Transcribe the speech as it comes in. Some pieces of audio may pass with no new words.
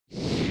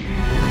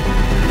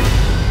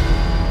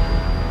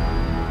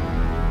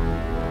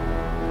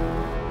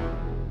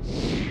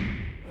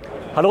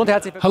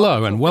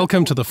Hello and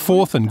welcome to the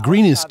fourth and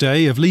greenest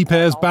day of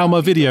Liebherr's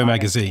Bauma video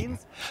magazine.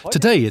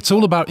 Today it's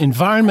all about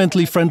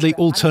environmentally friendly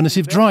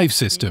alternative drive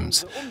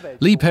systems.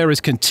 Liebherr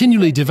is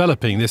continually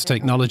developing this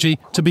technology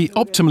to be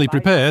optimally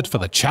prepared for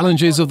the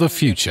challenges of the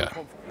future.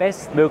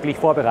 Bestmöglich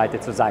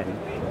vorbereitet zu sein.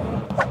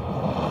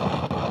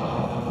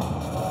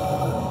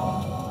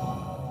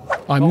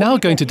 I'm now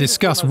going to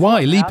discuss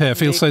why Liebherr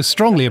feels so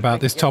strongly about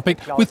this topic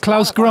with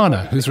Klaus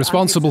Graner, who's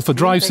responsible for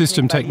drive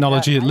system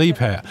technology at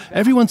Liebherr.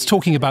 Everyone's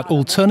talking about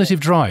alternative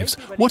drives.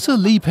 What are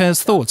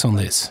Liebherr's thoughts on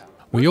this?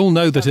 We all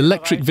know that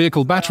electric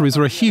vehicle batteries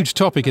are a huge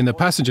topic in the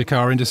passenger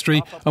car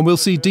industry, and we'll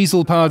see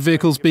diesel-powered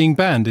vehicles being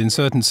banned in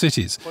certain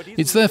cities.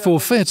 It's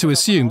therefore fair to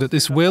assume that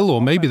this will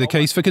or may be the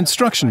case for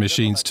construction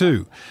machines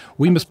too.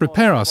 We must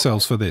prepare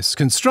ourselves for this.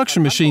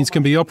 Construction machines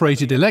can be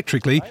operated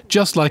electrically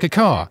just like a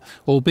car,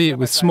 albeit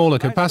with smaller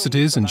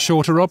capacities and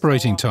shorter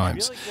operating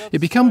times. It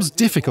becomes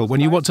difficult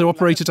when you want to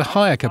operate at a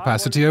higher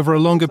capacity over a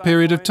longer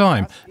period of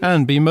time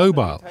and be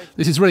mobile.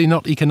 This is really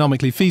not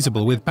economically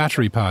feasible with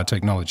battery-powered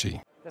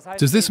technology.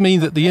 Does this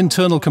mean that the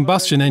internal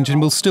combustion engine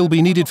will still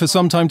be needed for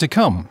some time to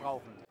come?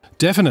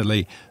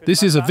 Definitely.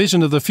 This is a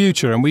vision of the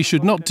future, and we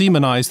should not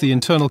demonize the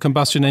internal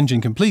combustion engine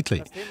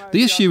completely.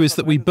 The issue is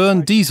that we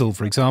burn diesel,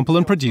 for example,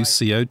 and produce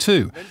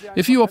CO2.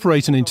 If you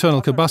operate an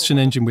internal combustion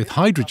engine with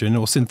hydrogen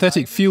or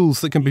synthetic fuels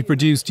that can be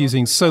produced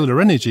using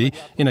solar energy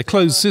in a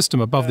closed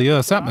system above the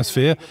Earth's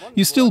atmosphere,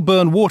 you still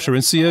burn water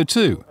and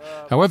CO2.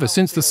 However,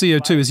 since the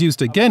CO2 is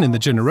used again in the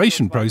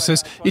generation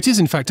process, it is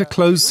in fact a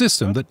closed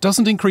system that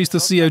doesn't increase the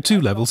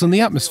CO2 levels in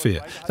the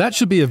atmosphere. That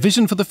should be a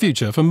vision for the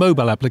future for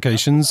mobile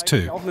applications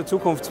too.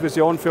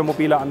 Thank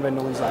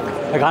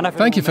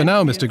you for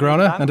now, Mr.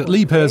 Graner, and at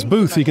Liebherr's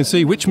booth you can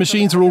see which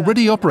machines are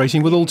already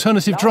operating with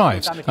alternative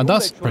drives and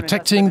thus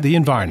protecting the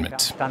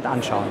environment.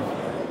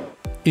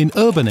 In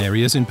urban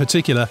areas in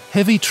particular,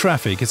 heavy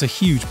traffic is a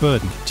huge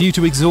burden due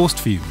to exhaust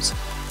fumes.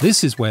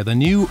 This is where the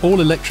new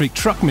all-electric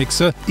truck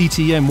mixer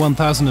ETM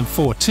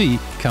 1004T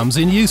comes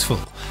in useful.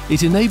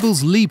 It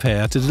enables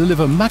Liebherr to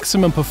deliver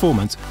maximum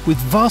performance with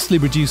vastly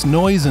reduced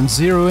noise and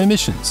zero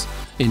emissions.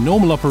 In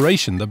normal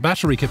operation, the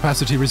battery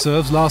capacity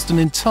reserves last an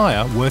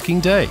entire working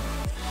day.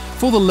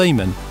 For the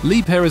layman,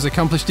 Liebherr has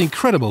accomplished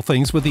incredible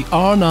things with the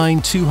R9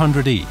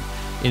 200E.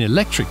 In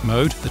electric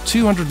mode, the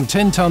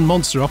 210-ton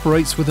monster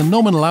operates with a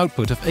nominal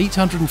output of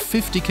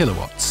 850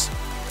 kilowatts.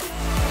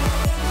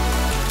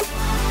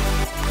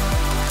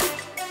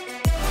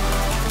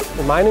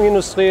 The mining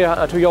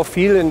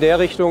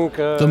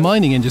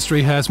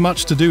industry has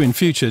much to do in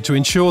future to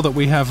ensure that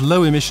we have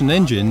low-emission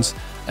engines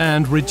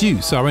and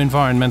reduce our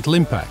environmental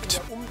impact.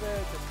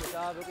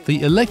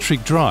 The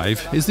electric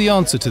drive is the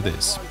answer to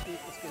this.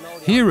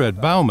 Here at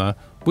Bauma,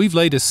 we've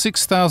laid a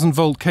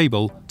 6,000-volt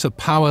cable to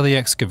power the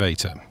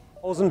excavator.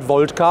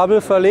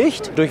 1000-Volt-Kabel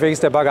verlegt, durch welches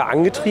der Bagger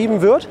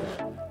angetrieben wird.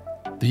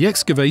 The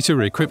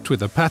excavator, equipped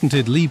with a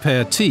patented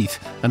Liebherr teeth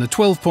and a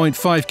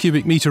 12.5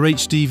 cubic meter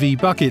HDV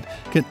bucket,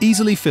 can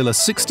easily fill a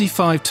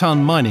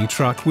 65-ton mining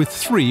truck with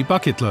 3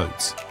 bucket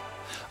loads.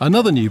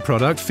 Another new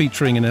product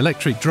featuring an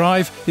electric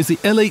drive is the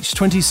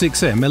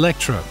LH26M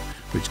Electro,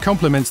 which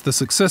complements the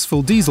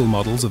successful diesel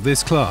models of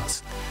this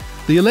class.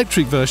 The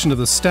electric version of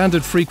the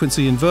standard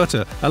frequency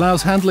inverter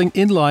allows handling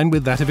in line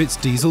with that of its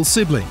diesel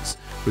siblings,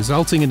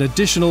 resulting in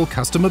additional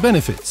customer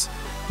benefits.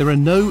 There are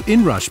no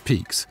inrush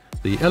peaks.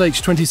 The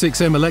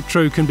LH26M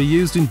Electro can be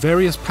used in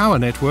various power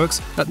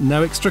networks at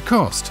no extra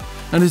cost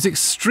and is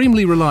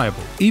extremely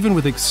reliable, even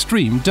with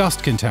extreme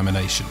dust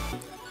contamination.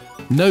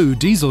 No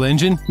diesel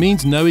engine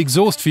means no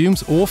exhaust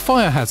fumes or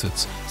fire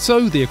hazards,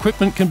 so the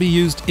equipment can be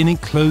used in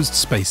enclosed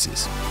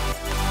spaces.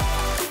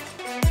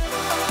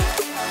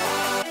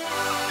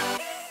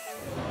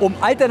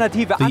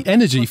 The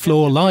Energy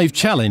Floor Live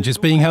Challenge is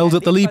being held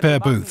at the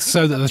Liebherr booth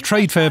so that the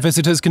trade fair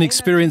visitors can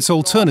experience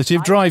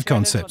alternative drive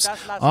concepts.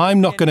 I'm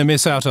not going to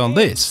miss out on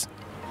this.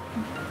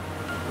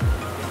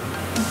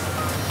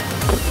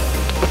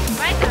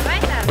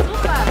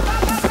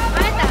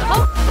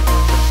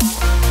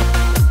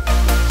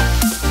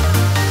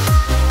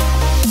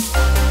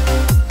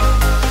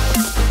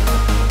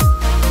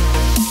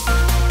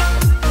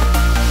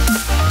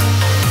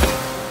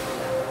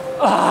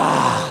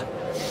 Ah!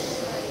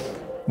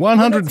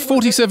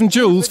 147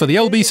 joules for the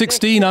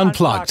LB16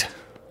 Unplugged.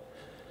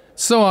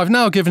 So I've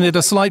now given it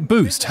a slight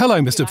boost. Hello,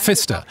 Mr.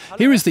 Pfister.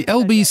 Here is the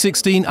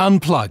LB16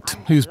 Unplugged,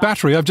 whose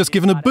battery I've just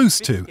given a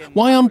boost to.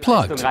 Why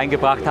unplugged?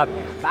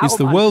 It's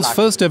the world's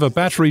first ever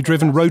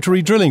battery-driven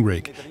rotary drilling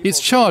rig. It's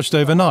charged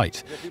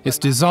overnight. It's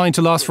designed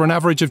to last for an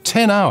average of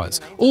 10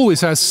 hours,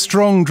 always has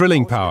strong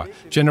drilling power,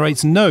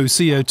 generates no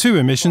CO2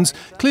 emissions,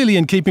 clearly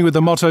in keeping with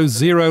the motto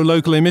zero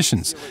local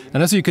emissions.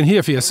 And as you can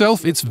hear for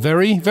yourself, it's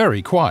very,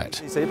 very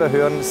quiet.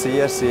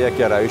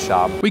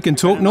 We can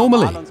talk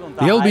normally.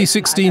 The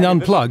LB16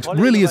 Unplugged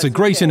really is a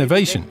great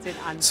innovation.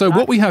 So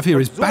what we have here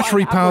is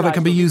battery power that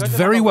can be used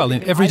very well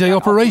in everyday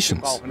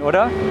operations.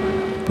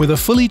 With a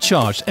fully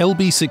charged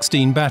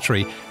LB16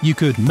 battery, you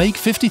could make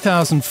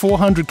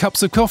 50,400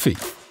 cups of coffee,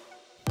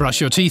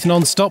 brush your teeth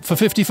non-stop for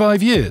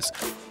 55 years,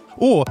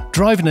 or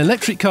drive an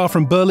electric car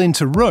from Berlin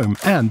to Rome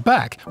and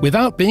back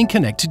without being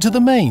connected to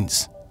the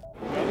mains.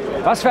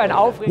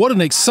 What an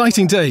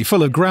exciting day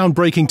full of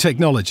groundbreaking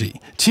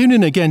technology. Tune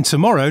in again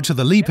tomorrow to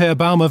the Liebherr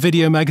Bauma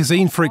video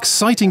magazine for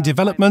exciting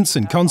developments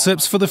and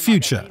concepts for the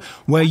future,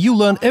 where you'll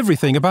learn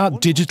everything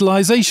about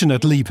digitalization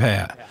at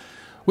Liebherr.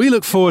 We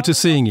look forward to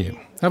seeing you.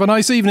 Have a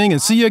nice evening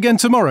and see you again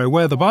tomorrow,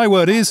 where the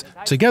byword is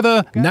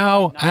together,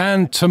 now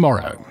and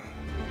tomorrow.